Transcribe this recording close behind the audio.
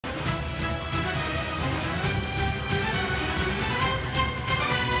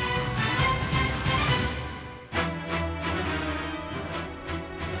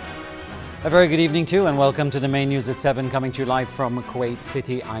A very good evening to you and welcome to the main news at 7, coming to you live from Kuwait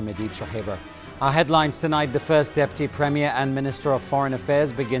City. I'm Adib Shahiber. Our headlines tonight: the first Deputy Premier and Minister of Foreign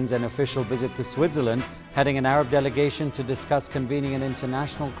Affairs begins an official visit to Switzerland, heading an Arab delegation to discuss convening an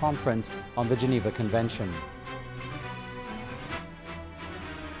international conference on the Geneva Convention.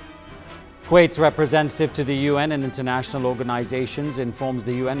 Kuwait's representative to the UN and international organizations informs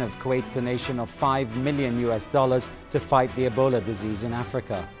the UN of Kuwait's donation of $5 million to fight the Ebola disease in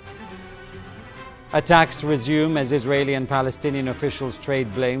Africa. Attacks resume as Israeli and Palestinian officials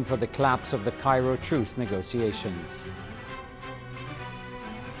trade blame for the collapse of the Cairo truce negotiations.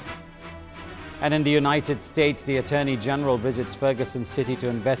 And in the United States, the Attorney General visits Ferguson City to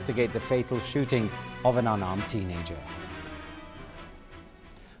investigate the fatal shooting of an unarmed teenager.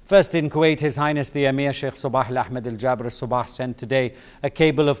 First in Kuwait, His Highness the Emir Sheikh Sabah Al-Ahmed Al-Jabr Al-Sabah sent today a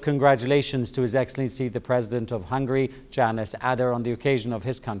cable of congratulations to His Excellency the President of Hungary, János Áder, on the occasion of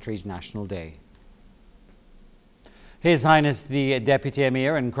his country's National Day. His Highness the Deputy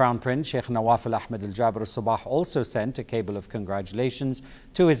Emir and Crown Prince Sheikh Nawaf Al-Ahmed Al-Jabr Al-Sabah also sent a cable of congratulations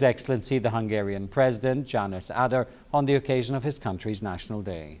to His Excellency the Hungarian President, János Áder, on the occasion of his country's National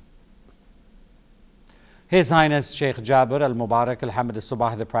Day. His Highness Sheikh Jabir Al-Mubarak Al-Hamid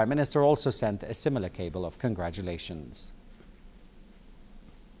Al-Sabah, the Prime Minister, also sent a similar cable of congratulations.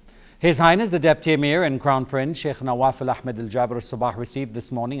 His Highness the Deputy Emir and Crown Prince Sheikh Nawaf Al-Ahmed Al-Jabr Al-Sabah received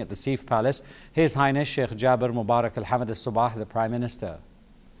this morning at the Seif Palace His Highness Sheikh Jabir Mubarak Al-Hamid Al-Sabah, the Prime Minister.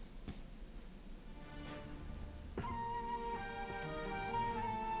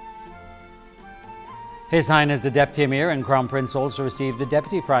 His Highness the Deputy Emir and Crown Prince also received the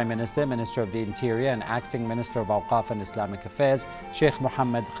Deputy Prime Minister, Minister of the Interior and Acting Minister of Awqaf and Islamic Affairs, Sheikh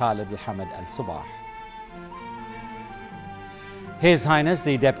Mohammed Khalid Al-Hamid Al-Sabah. His Highness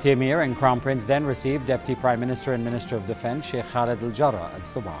the Deputy Emir and Crown Prince then received Deputy Prime Minister and Minister of Defence, Sheikh Khalid Al-Jarrah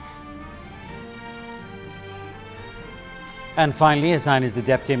Al-Sabah. And finally, His Highness the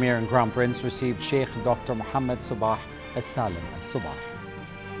Deputy Emir and Crown Prince received Sheikh Dr. Mohammed Sabah Al-Salim Al-Sabah.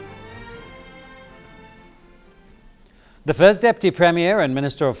 The first Deputy Premier and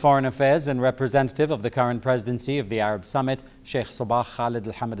Minister of Foreign Affairs and representative of the current presidency of the Arab Summit, Sheikh Sabah Khalid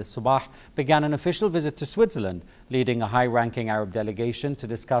Al-Hamid Al-Sabah, began an official visit to Switzerland, leading a high-ranking Arab delegation to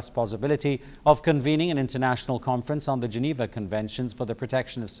discuss possibility of convening an international conference on the Geneva Conventions for the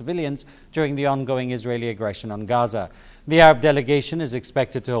protection of civilians during the ongoing Israeli aggression on Gaza. The Arab delegation is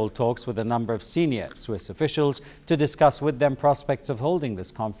expected to hold talks with a number of senior Swiss officials to discuss with them prospects of holding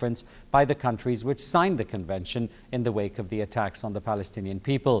this conference by the countries which signed the convention in the wake of the attacks on the Palestinian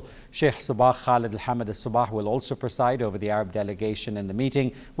people. Sheikh Sabah Khalid Al-Hamid Al-Sabah will also preside over the Arab delegation in the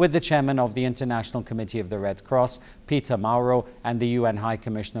meeting with the chairman of the International Committee of the Red Cross, Peter Mauro, and the UN High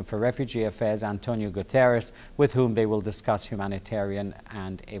Commissioner for Refugee Affairs, Antonio Guterres, with whom they will discuss humanitarian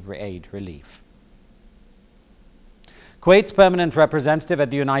and aid relief. Kuwait's permanent representative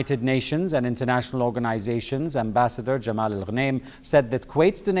at the United Nations and international organizations, Ambassador Jamal Al-Ghanem, said that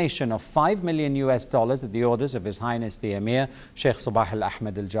Kuwait's donation of $5 million at the orders of His Highness the Emir, Sheikh Sabah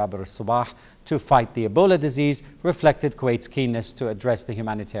Al-Ahmed Al-Jabr Al-Sabah, to fight the Ebola disease reflected Kuwait's keenness to address the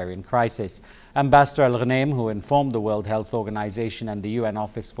humanitarian crisis. Ambassador Al-Ghanem, who informed the World Health Organization and the UN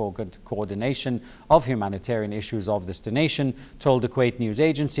Office for Coordination of Humanitarian Issues of this donation, told the Kuwait News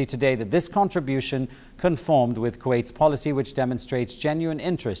Agency today that this contribution conformed with Kuwait's policy, which demonstrates genuine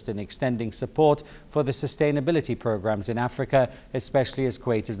interest in extending support for the sustainability programs in Africa, especially as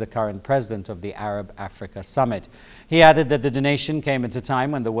Kuwait is the current president of the Arab Africa Summit. He added that the donation came at a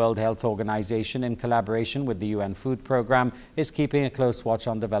time when the World Health Organization, in collaboration with the UN Food Programme, is keeping a close watch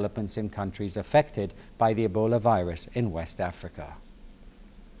on developments in countries affected by the Ebola virus in West Africa.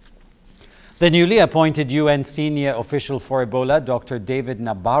 The newly appointed UN senior official for Ebola, Dr. David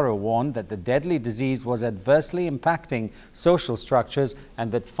Nabarro, warned that the deadly disease was adversely impacting social structures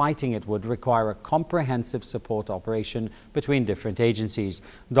and that fighting it would require a comprehensive support operation between different agencies.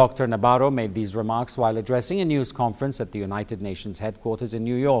 Dr. Nabarro made these remarks while addressing a news conference at the United Nations headquarters in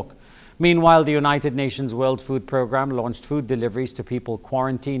New York. Meanwhile, the United Nations World Food Programme launched food deliveries to people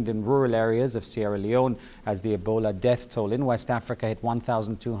quarantined in rural areas of Sierra Leone as the Ebola death toll in West Africa hit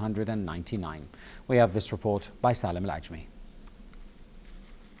 1,299. We have this report by Salim Al-Ajmi.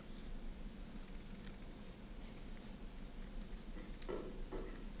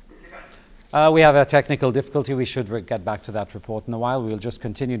 We have a technical difficulty. We should get back to that report in a while. We'll just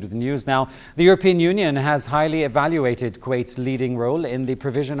continue with the news now. The European Union has highly evaluated Kuwait's leading role in the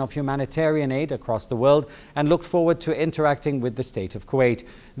provision of humanitarian aid across the world and looked forward to interacting with the State of Kuwait.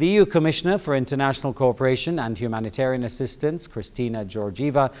 The EU Commissioner for International Cooperation and Humanitarian Assistance, Kristina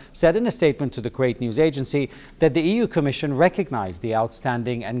Georgieva, said in a statement to the Kuwait News Agency that the EU Commission recognized the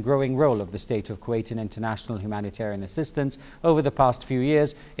outstanding and growing role of the State of Kuwait in international humanitarian assistance over the past few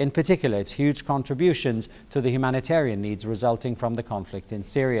years, in particular its huge contributions to the humanitarian needs resulting from the conflict in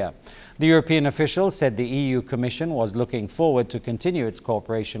Syria. The European official said the EU Commission was looking forward to continue its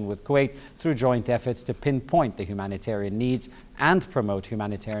cooperation with Kuwait through joint efforts to pinpoint the humanitarian needs and promote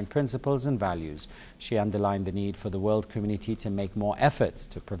humanitarian principles and values. She underlined the need for the world community to make more efforts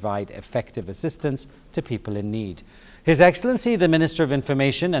to provide effective assistance to people in need. His Excellency, the Minister of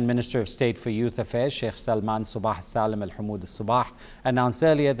Information and Minister of State for Youth Affairs, Sheikh Salman Subah Salim Al Hamoud Al Subah, announced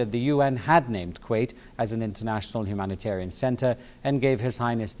earlier that the UN had named Kuwait as an international humanitarian center and gave His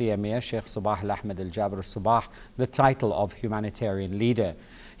Highness the Emir, Sheikh Subah Al Ahmed Al Jabr Al Subah, the title of humanitarian leader.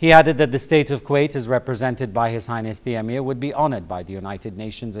 He added that the State of Kuwait, as represented by His Highness the Emir, would be honored by the United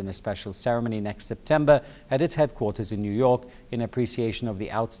Nations in a special ceremony next September at its headquarters in New York in appreciation of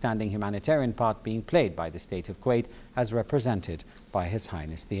the outstanding humanitarian part being played by the State of Kuwait as represented by His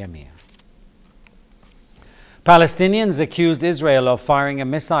Highness the Emir. Palestinians accused Israel of firing a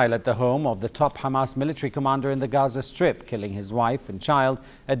missile at the home of the top Hamas military commander in the Gaza Strip, killing his wife and child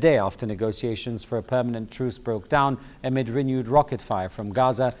a day after negotiations for a permanent truce broke down amid renewed rocket fire from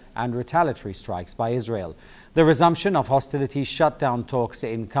Gaza and retaliatory strikes by Israel. The resumption of hostilities shut down talks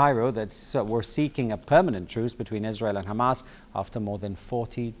in Cairo that were seeking a permanent truce between Israel and Hamas after more than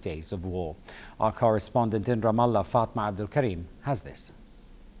 40 days of war. Our correspondent in Ramallah, Fatma Abdul Karim, has this.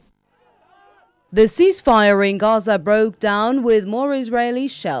 The ceasefire in Gaza broke down with more Israeli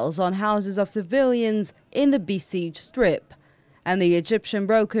shells on houses of civilians in the besieged Strip, and the Egyptian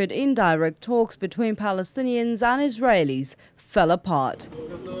brokered indirect talks between Palestinians and Israelis fell apart.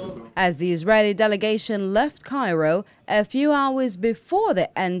 As the Israeli delegation left Cairo a few hours before the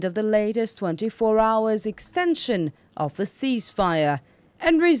end of the latest 24 hours extension of the ceasefire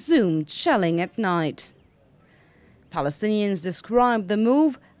and resumed shelling at night. Palestinians described the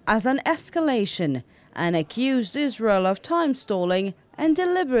move as an escalation and accused Israel of time stalling and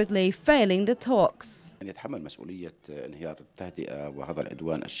deliberately failing the talks. It's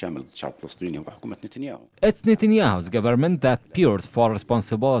Netanyahu's government that bears for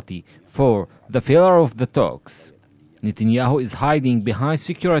responsibility for the failure of the talks. Netanyahu is hiding behind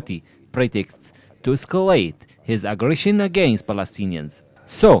security pretexts to escalate his aggression against Palestinians.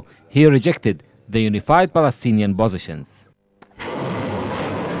 So he rejected the unified Palestinian positions.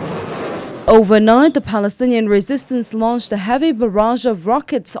 Overnight, the Palestinian resistance launched a heavy barrage of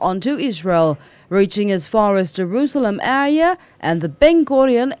rockets onto Israel, reaching as far as Jerusalem area and the Ben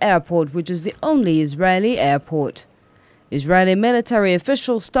Gurion airport, which is the only Israeli airport. Israeli military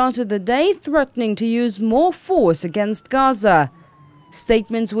officials started the day threatening to use more force against Gaza.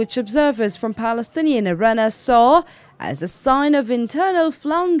 Statements which observers from Palestinian arena saw as a sign of internal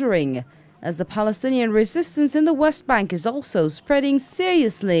floundering, as the Palestinian resistance in the West Bank is also spreading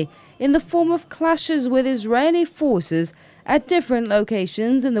seriously in the form of clashes with Israeli forces at different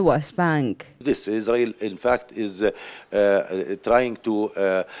locations in the West Bank. This Israel, in fact, is trying to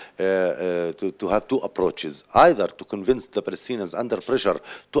have two approaches: either to convince the Palestinians under pressure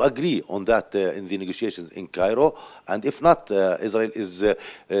to agree on that in the negotiations in Cairo, and if not, Israel is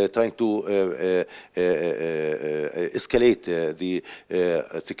trying to escalate the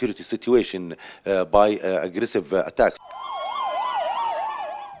security situation by aggressive attacks.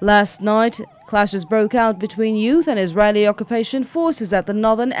 Last night, clashes broke out between youth and Israeli occupation forces at the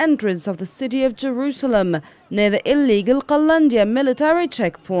northern entrance of the city of Jerusalem, near the illegal Qalandia military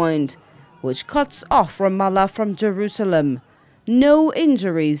checkpoint, which cuts off Ramallah from Jerusalem. No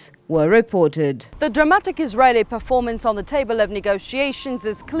injuries were reported. The dramatic Israeli performance on the table of negotiations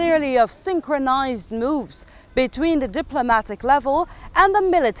is clearly of synchronized moves between the diplomatic level and the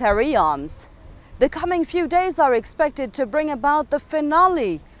military arms. The coming few days are expected to bring about the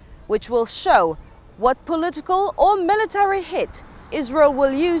finale, which will show what political or military hit Israel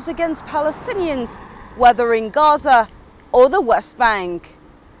will use against Palestinians, whether in Gaza or the West Bank.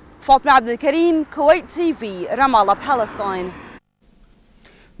 Fatma Abdul Karim, Kuwait TV, Ramallah, Palestine.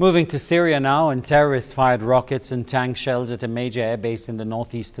 Moving to Syria now, and terrorists fired rockets and tank shells at a major airbase in the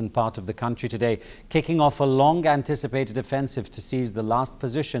northeastern part of the country today, kicking off a long-anticipated offensive to seize the last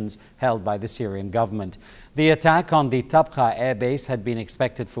positions held by the Syrian government. The attack on the Tabqa airbase had been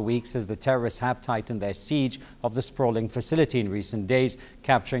expected for weeks as the terrorists have tightened their siege of the sprawling facility in recent days,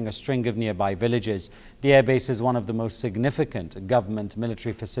 capturing a string of nearby villages. The airbase is one of the most significant government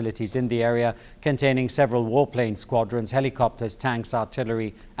military facilities in the area, containing several warplane squadrons, helicopters, tanks,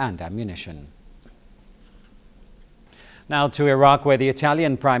 artillery and ammunition. Now to Iraq, where the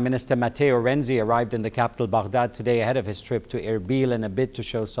Italian Prime Minister Matteo Renzi arrived in the capital Baghdad today ahead of his trip to Erbil in a bid to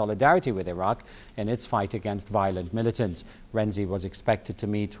show solidarity with Iraq in its fight against violent militants. Renzi was expected to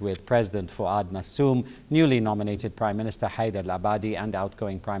meet with President Fuad Nassoum, newly nominated Prime Minister Haider al-Abadi and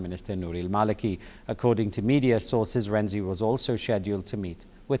outgoing Prime Minister Nouri al-Maliki. According to media sources, Renzi was also scheduled to meet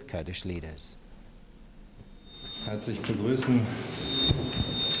with Kurdish leaders. Herzlich begrüßen.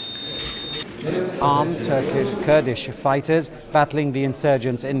 Armed Kurdish fighters battling the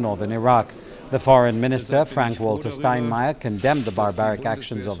insurgents in northern Iraq. The foreign minister, Frank-Walter Steinmeier, condemned the barbaric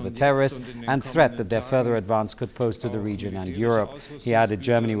actions of the terrorists and threat that their further advance could pose to the region and Europe. He added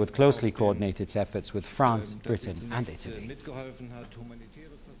Germany would closely coordinate its efforts with France, Britain and Italy.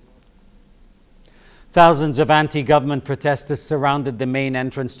 Thousands of anti-government protesters surrounded the main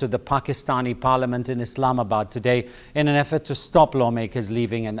entrance to the Pakistani parliament in Islamabad today in an effort to stop lawmakers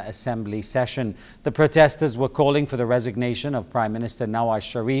leaving an assembly session. The protesters were calling for the resignation of Prime Minister Nawaz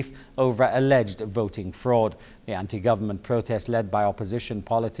Sharif over alleged voting fraud. The anti-government protest, led by opposition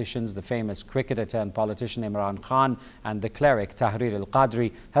politicians, the famous cricketer-turned-politician Imran Khan and the cleric Tahrir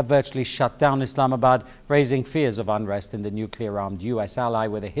al-Qadri, have virtually shut down Islamabad, raising fears of unrest in the nuclear-armed US ally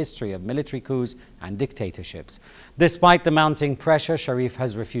with a history of military coups and dictatorships. Despite the mounting pressure, Sharif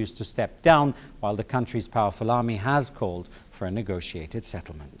has refused to step down, while the country's powerful army has called for a negotiated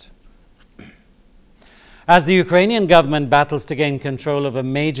settlement. As the Ukrainian government battles to gain control of a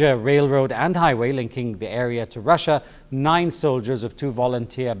major railroad and highway linking the area to Russia, 9 soldiers of 2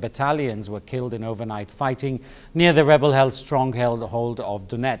 volunteer battalions were killed in overnight fighting near the rebel-held stronghold of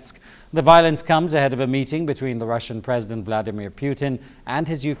Donetsk. The violence comes ahead of a meeting between the Russian President Vladimir Putin and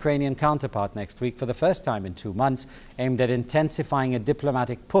his Ukrainian counterpart next week for the first time in 2 months, aimed at intensifying a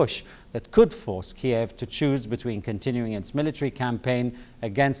diplomatic push that could force Kiev to choose between continuing its military campaign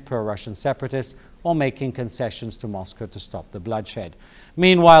against pro-Russian separatists or making concessions to Moscow to stop the bloodshed.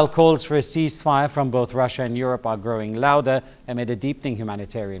 Meanwhile, calls for a ceasefire from both Russia and Europe are growing louder amid a deepening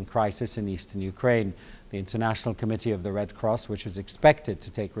humanitarian crisis in eastern Ukraine. The International Committee of the Red Cross, which is expected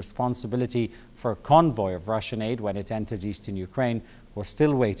to take responsibility for a convoy of Russian aid when it enters eastern Ukraine, was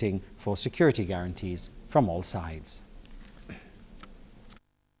still waiting for security guarantees from all sides.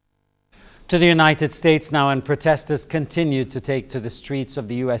 To the United States now, and protesters continued to take to the streets of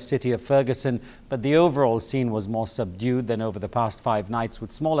the U.S. city of Ferguson, but the overall scene was more subdued than over the past 5 nights,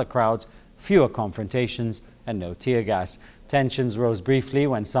 with smaller crowds, fewer confrontations and no tear gas. Tensions rose briefly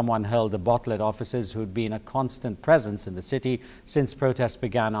when someone hurled a bottle at officers who'd been a constant presence in the city since protests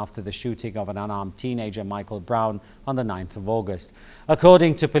began after the shooting of an unarmed teenager, Michael Brown, on the 9th of August.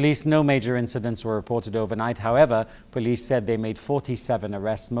 According to police, no major incidents were reported overnight. However, police said they made 47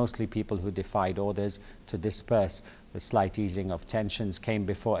 arrests, mostly people who defied orders to disperse. The slight easing of tensions came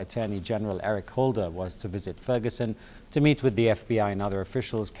before Attorney General Eric Holder was to visit Ferguson to meet with the FBI and other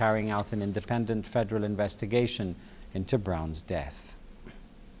officials carrying out an independent federal investigation into Brown's death.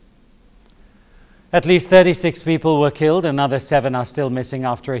 At least 36 people were killed. Another 7 are still missing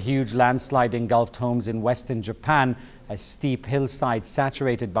after a huge landslide engulfed homes in western Japan as steep hillsides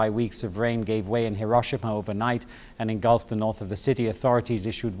saturated by weeks of rain gave way in Hiroshima overnight and engulfed the north of the city. Authorities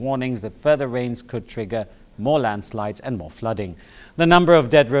issued warnings that further rains could trigger more landslides and more flooding. The number of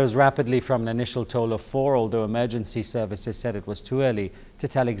dead rose rapidly from an initial toll of 4, although emergency services said it was too early to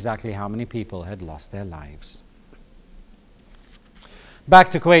tell exactly how many people had lost their lives.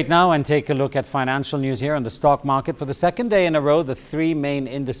 Back to Kuwait now and take a look at financial news here on the stock market. For the second day in a row, the 3 main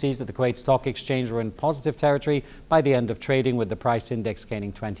indices at the Kuwait Stock Exchange were in positive territory by the end of trading, with the price index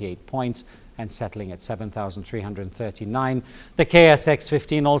gaining 28 points and settling at 7,339. The KSX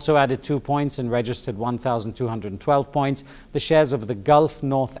 15 also added 2 points and registered 1,212 points. The shares of the Gulf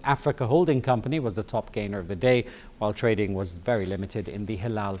North Africa Holding Company was the top gainer of the day, while trading was very limited in the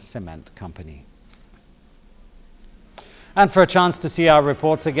Hilal Cement Company. And for a chance to see our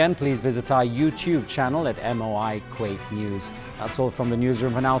reports again, please visit our YouTube channel at MOI Kuwait News. That's all from the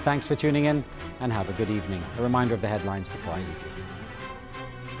newsroom for now. Thanks for tuning in and have a good evening. A reminder of the headlines before I leave you.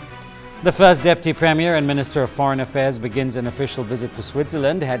 The first Deputy Premier and Minister of Foreign Affairs begins an official visit to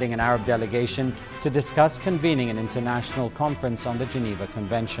Switzerland, heading an Arab delegation to discuss convening an international conference on the Geneva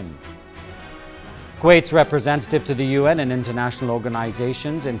Convention. Kuwait's representative to the UN and international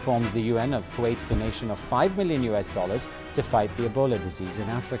organizations informs the UN of Kuwait's donation of $5 million to fight the Ebola disease in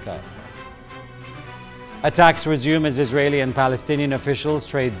Africa. Attacks resume as Israeli and Palestinian officials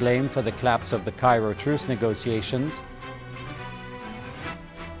trade blame for the collapse of the Cairo truce negotiations.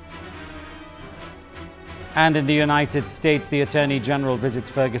 And in the United States, the Attorney General visits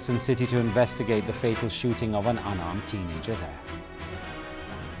Ferguson City to investigate the fatal shooting of an unarmed teenager there.